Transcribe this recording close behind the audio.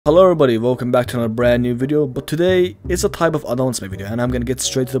Hello everybody, welcome back to another brand new video, but today is a type of announcement video and I'm gonna get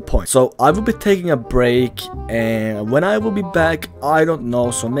straight to the point. So I will be taking a break, and when I will be back I don't know,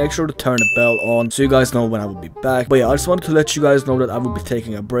 so make sure to turn the bell on so you guys know when I will be back. But yeah, I just wanted to let you guys know that I will be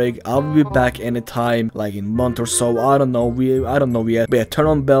taking a break. I will be back anytime, like in a month or so. I don't know yet, but yeah, turn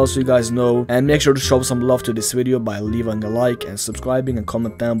on bell so you guys know, and make sure to show some love to this video by leaving a like and subscribing and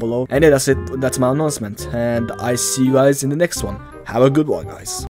comment down below. And yeah, that's it, that's my announcement, and I see you guys in the next one. Have a good one, guys.